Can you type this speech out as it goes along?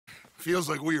Feels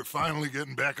like we are finally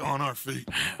getting back on our feet.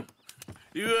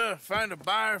 You, find a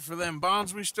buyer for them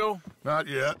bonds we stole? Not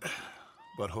yet,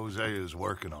 but Jose is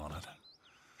working on it.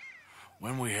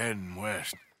 When we heading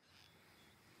west?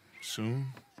 Soon?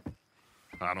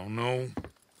 I don't know.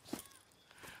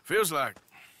 Feels like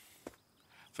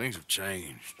things have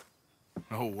changed.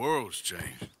 The whole world's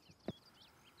changed.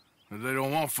 They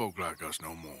don't want folk like us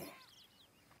no more.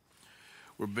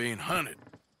 We're being hunted.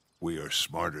 We are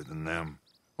smarter than them.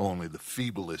 Only the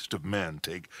feeblest of men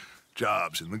take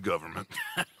jobs in the government.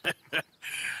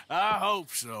 I hope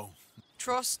so.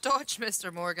 Trust Dutch,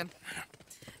 Mr. Morgan.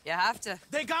 You have to.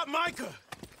 They got Micah!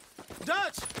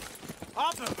 Dutch!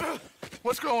 Arthur!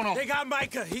 What's going on? They got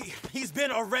Micah. He's been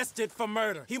arrested for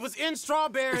murder. He was in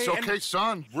Strawberry. It's okay,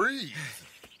 son. Breathe.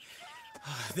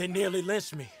 They nearly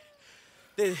lynched me.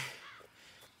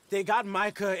 They got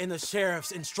Micah and the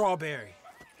sheriffs in Strawberry.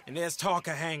 And there's talk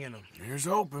of hanging him. Here's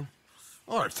hoping.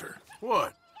 Arthur.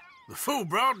 What? The fool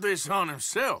brought this on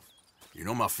himself. You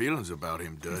know my feelings about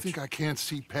him, You Dutch. think I can't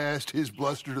see past his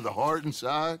bluster to the heart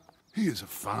inside? He is a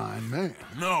fine man.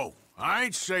 No, I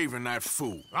ain't saving that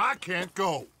fool. I can't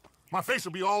go. My face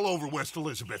will be all over West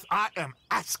Elizabeth. I am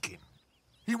asking.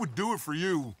 He would do it for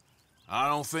you. I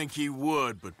don't think he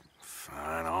would, but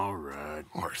fine, all right.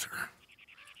 Arthur.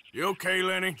 You okay,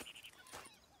 Lenny?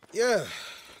 Yeah,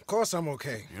 of course I'm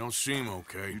okay. You don't seem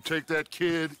okay. You take that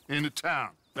kid into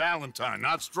town. Valentine,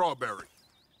 not Strawberry.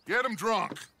 Get him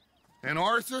drunk. And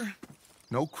Arthur,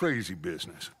 no crazy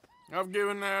business. I've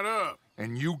given that up.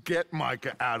 And you get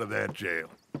Micah out of that jail.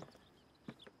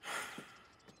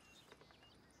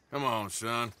 Come on,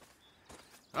 son.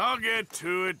 I'll get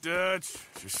to it, Dutch.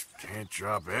 Just can't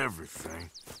drop everything.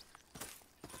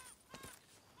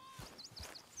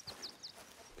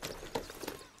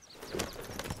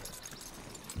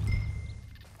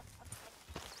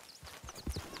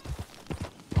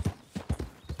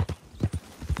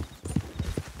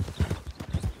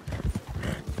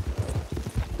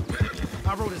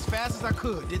 I rode as fast as I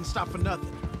could, didn't stop for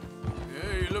nothing.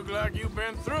 Yeah, you look like you've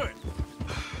been through it.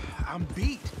 I'm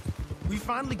beat. We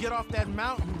finally get off that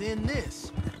mountain, then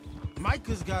this.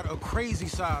 Micah's got a crazy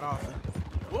side off it.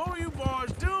 What were you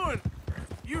boys doing?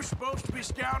 You're supposed to be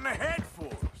scouting ahead for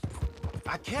us.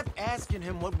 I kept asking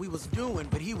him what we was doing,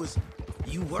 but he was,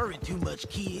 "You worry too much,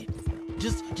 kid.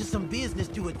 Just some business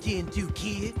to attend to,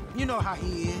 kid. You know how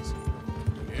he is."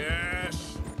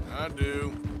 Yes, I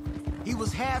do. He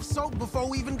was half soaked before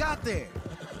we even got there.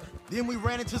 Then we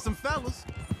ran into some fellas.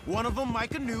 One of them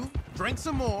Micah knew, drank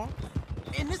some more.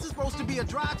 And this is supposed to be a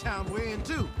dry town we're in,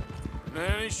 too.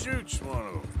 Then he shoots one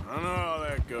of them. I know how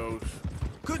that goes.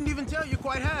 Couldn't even tell you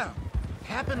quite how.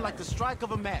 Happened like the strike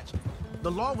of a match.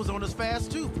 The law was on us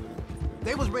fast, too.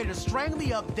 They was ready to strangle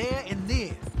me up there and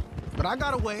then. But I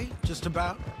got away, just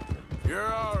about.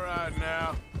 You're all right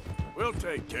now. We'll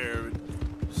take care of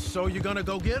it. So you're gonna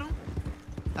go get him?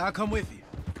 I'll come with you.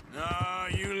 No,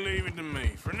 you leave it to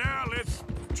me. For now, let's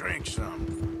drink some.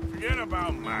 Forget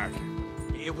about Mike.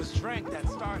 It was drink that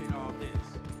started all this.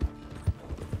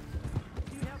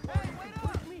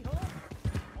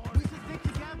 We should stick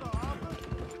together, Arthur.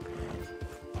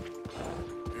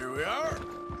 Here we are.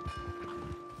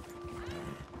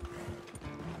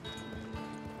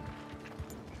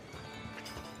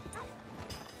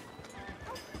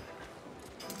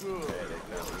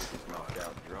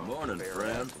 Morning,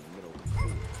 friend.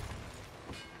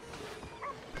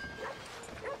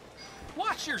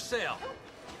 Watch yourself!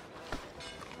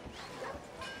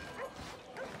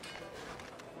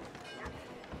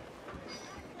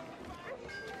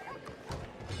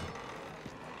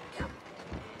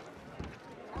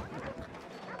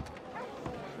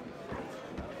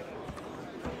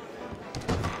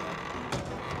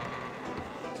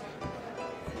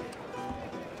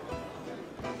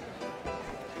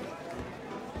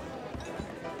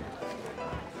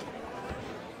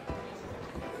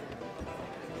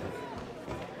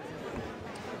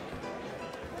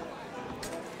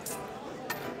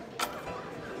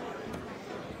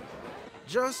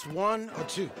 Just one or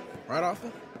two. Right,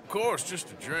 Arthur? Of course,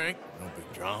 just a drink. No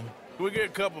big drama. Can we get a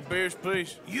couple beers,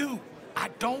 please? I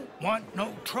don't want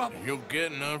no trouble. You'll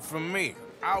get none from me.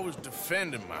 I was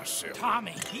defending myself.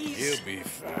 Tommy, he's... He'll be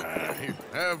fine. Here,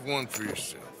 have one for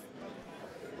yourself.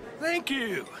 Thank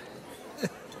you.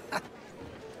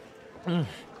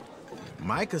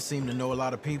 Micah seemed to know a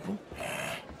lot of people.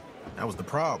 That was the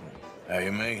problem. How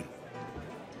you mean?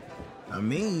 I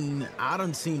mean, I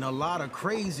done seen a lot of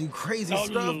crazy stuff,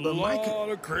 but Micah... A lot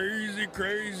of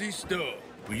crazy stuff.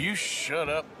 Will you shut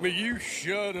up? Will you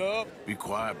shut up? Be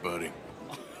quiet, buddy.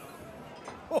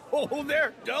 Oh,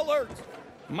 they're dullards.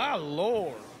 My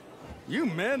lord. You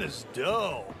men is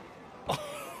dull.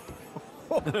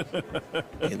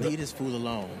 Hey, leave this fool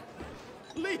alone.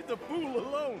 Leave the fool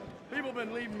alone. People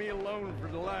been leaving me alone for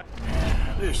the last...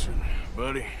 Listen,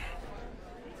 buddy.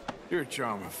 You're a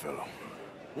charming fellow.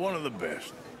 One of the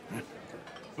best.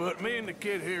 But me and the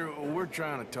kid here, we're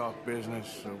trying to talk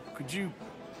business, so could you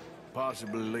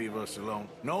possibly leave us alone?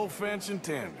 No offense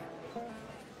intended.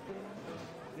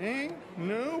 Ain't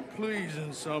no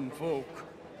pleasing some folk.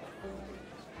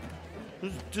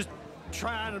 Just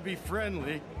trying to be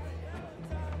friendly.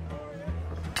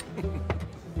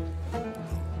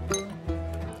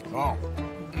 Oh.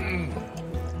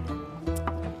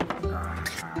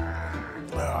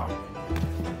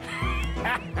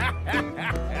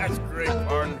 That's great,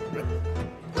 partner.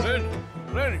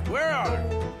 Lenny, where are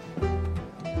you?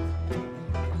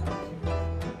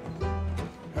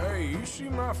 Hey, you see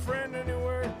my friend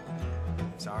anywhere?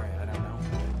 Sorry, I don't know.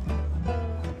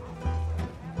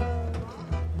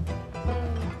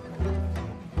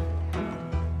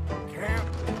 Can't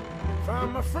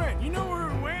find my friend. You know where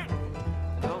he went?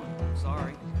 No,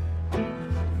 sorry.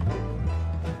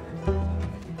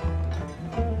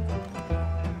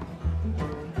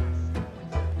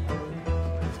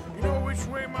 You know which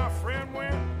way my friend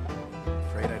went?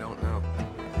 Afraid I don't know.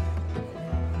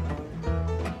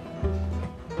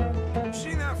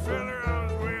 See that fella I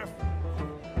was with?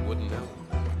 Wouldn't know.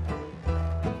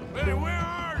 Lenny, where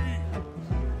are you?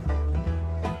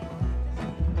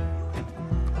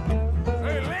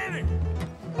 Hey, Lenny!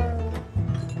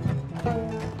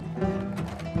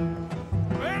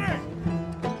 Lenny!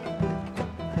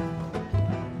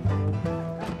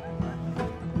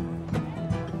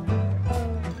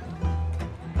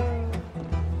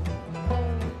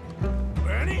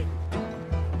 Lenny?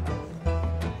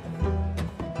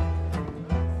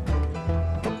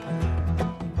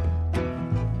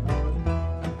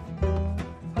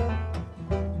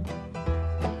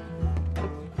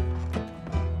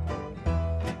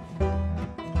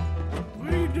 What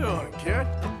are you doing, kid?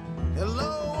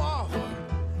 Hello, Arthur.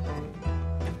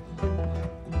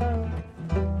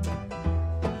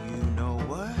 You know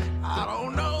what? I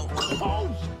don't know.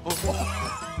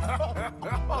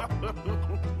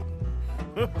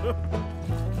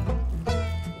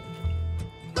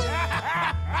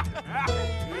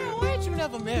 Why ain't you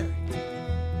never married?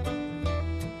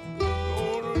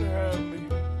 Lord would have me.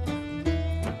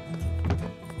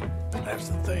 That's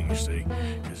the thing, you see,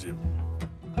 is it...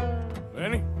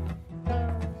 Lenny?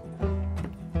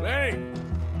 Lenny!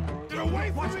 Get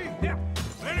away from me! Yeah.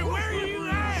 Lenny, where are you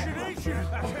at?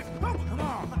 Oh, come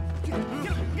on! Get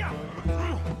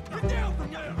down from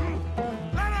there!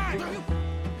 Lenny!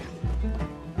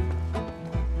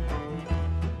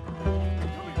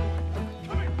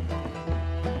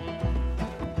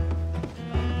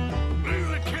 Leave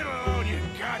the kid alone, you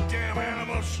goddamn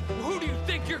animals! Who do you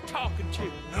think you're talking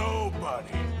to?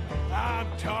 Nobody. I'm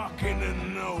talking to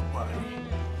nobody.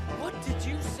 What did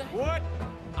you say? What?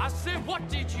 I said, what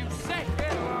did you say?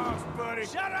 Get lost, buddy.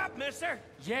 Shut up, mister!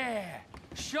 Yeah,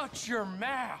 shut your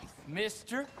mouth,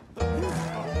 mister.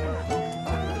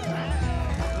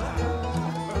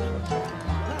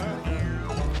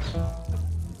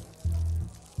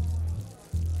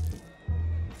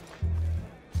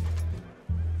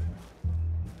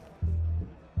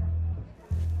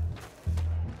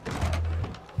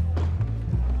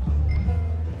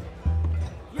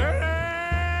 Lenny!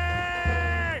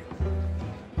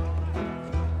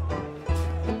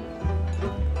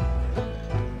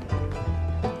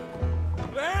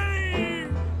 Lenny!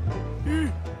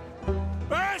 You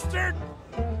bastard!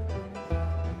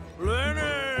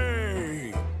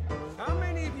 Lenny! How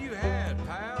many of you had,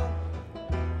 pal?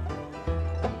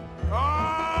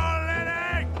 Oh,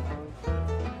 Lenny!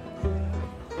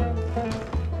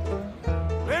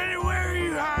 Lenny, where are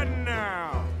you hiding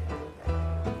now?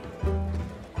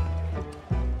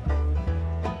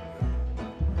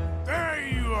 There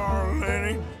you are,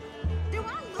 Lenny. Do I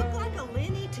look like a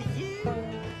Lenny to you?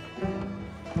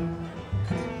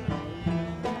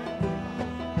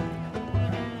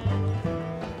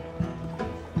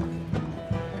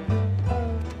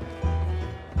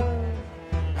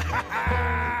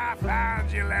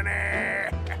 Found you, Lenny.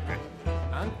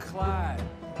 I'm Clyde.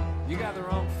 You got the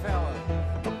wrong fella.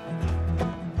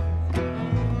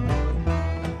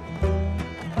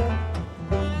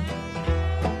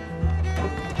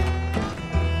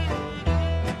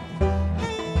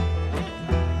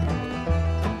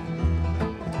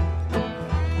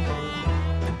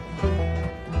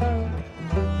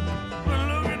 Been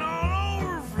looking all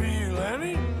over for you,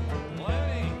 Lenny.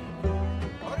 Lenny,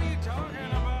 what are you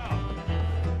talking about?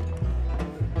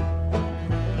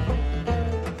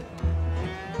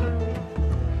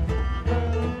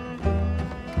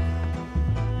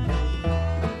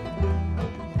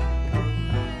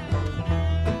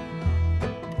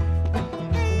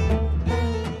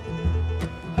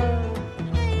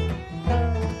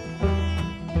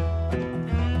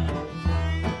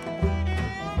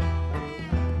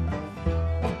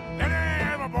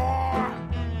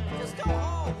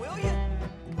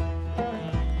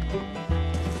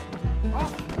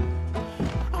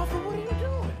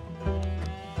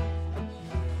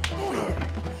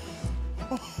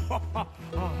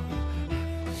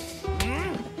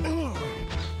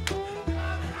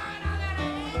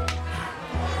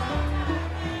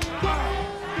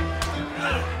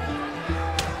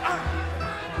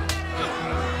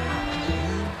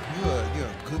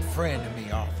 friend to me,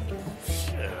 Arthur.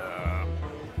 Yeah.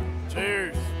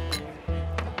 Cheers.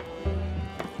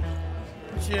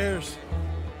 Cheers.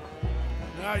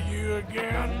 Not you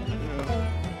again?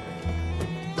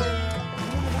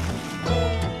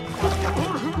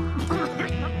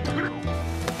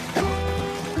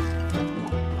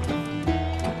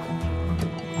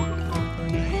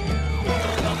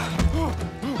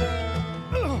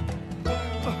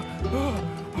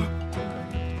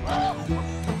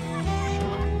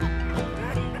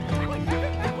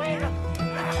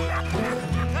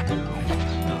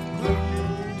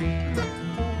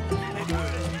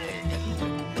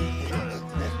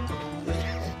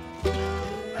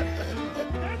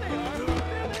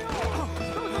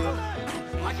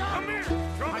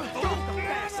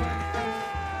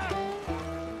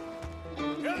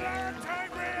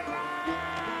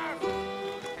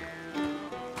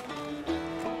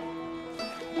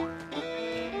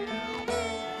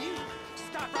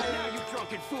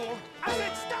 Fool! I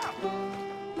said stop!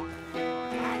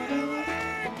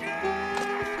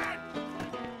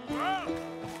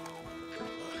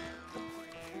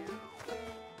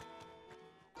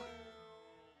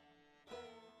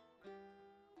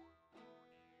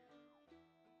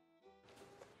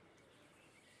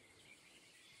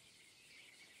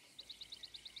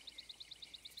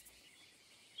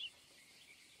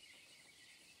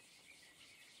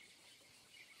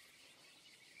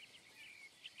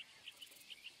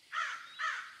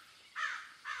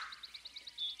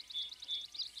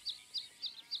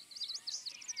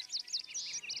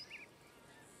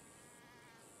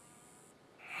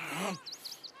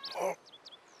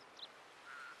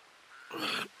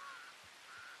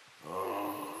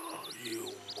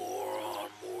 You moron,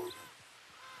 Morgan.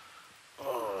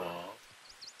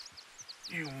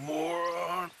 You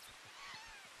moron.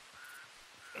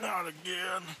 Not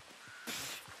again.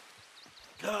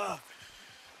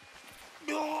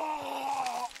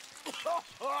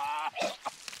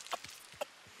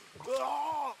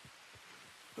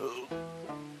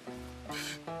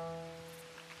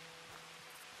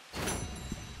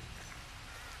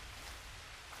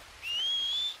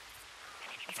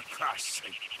 For Christ's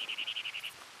sake.